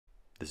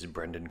This is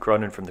Brendan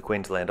Cronin from the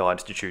Queensland Eye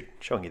Institute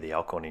showing you the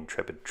Alcon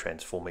Intrepid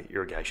Transformer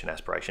Irrigation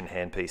Aspiration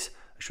handpiece.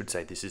 I should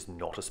say this is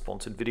not a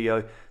sponsored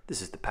video.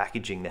 This is the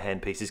packaging the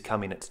handpieces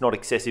come in. It's not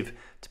excessive.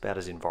 It's about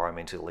as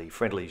environmentally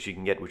friendly as you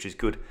can get, which is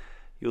good.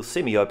 You'll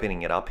see me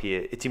opening it up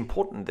here. It's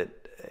important that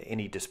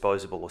any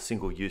disposable or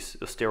single-use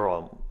or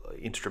sterile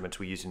instruments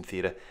we use in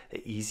theatre are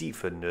easy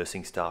for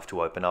nursing staff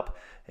to open up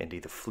and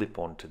either flip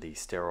onto the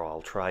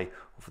sterile tray,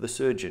 or for the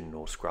surgeon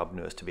or scrub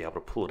nurse to be able to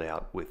pull it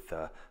out with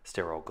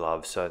sterile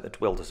gloves. So that's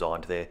well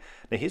designed there.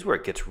 Now here's where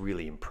it gets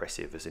really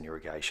impressive as an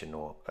irrigation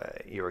or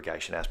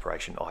irrigation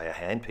aspiration eye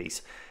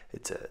handpiece.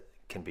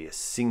 Can be a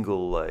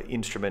single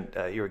instrument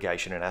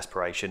irrigation and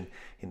aspiration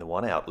in the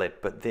one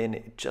outlet, but then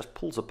it just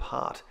pulls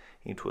apart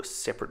into a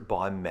separate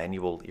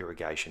bimanual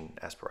irrigation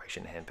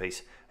aspiration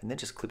handpiece and then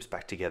just clips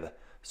back together,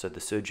 so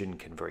the surgeon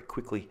can very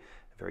quickly,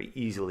 very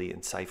easily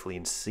and safely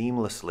and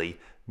seamlessly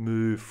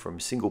move from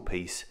single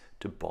piece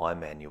to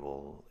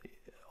bimanual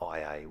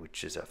IA,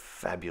 which is a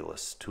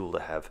fabulous tool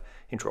to have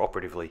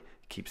intraoperatively.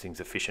 Keeps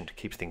things efficient,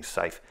 keeps things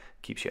safe,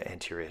 keeps your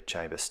anterior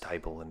chamber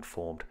stable and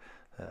formed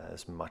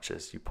as much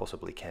as you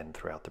possibly can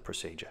throughout the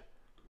procedure.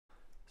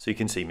 So you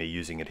can see me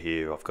using it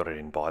here. I've got it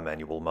in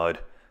bimanual mode.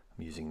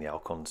 I'm using the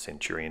Alcon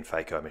Centurion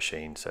phaco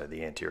machine, so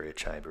the anterior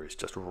chamber is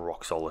just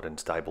rock solid and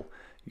stable.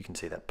 You can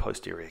see that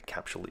posterior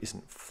capsule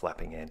isn't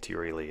flapping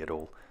anteriorly at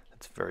all.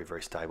 It's very,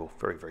 very stable,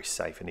 very, very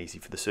safe and easy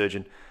for the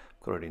surgeon.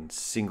 I've got it in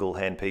single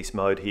handpiece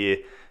mode here.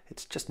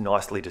 It's just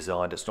nicely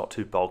designed. It's not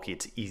too bulky.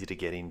 It's easy to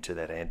get into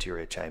that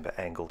anterior chamber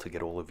angle to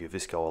get all of your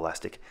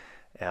viscoelastic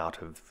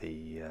out of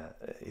the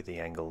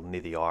angle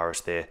near the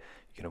iris there.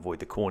 You can avoid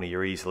the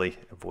cornea easily,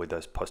 avoid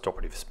those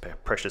post-operative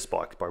pressure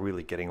spikes by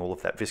really getting all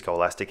of that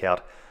viscoelastic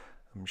out.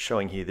 I'm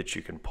showing here that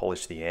you can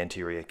polish the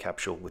anterior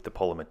capsule with the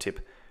polymer tip.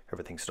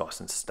 Everything's nice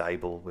and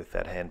stable with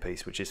that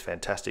handpiece, which is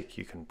fantastic.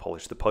 You can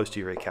polish the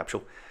posterior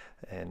capsule,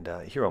 and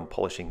here I'm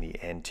polishing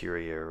the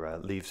anterior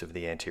leaves of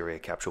the anterior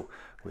capsule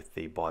with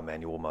the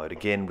bimanual mode,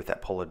 again with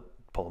that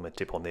polymer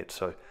tip on it.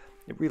 So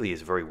it really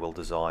is a very well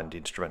designed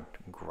instrument,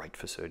 great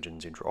for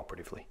surgeons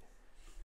intraoperatively.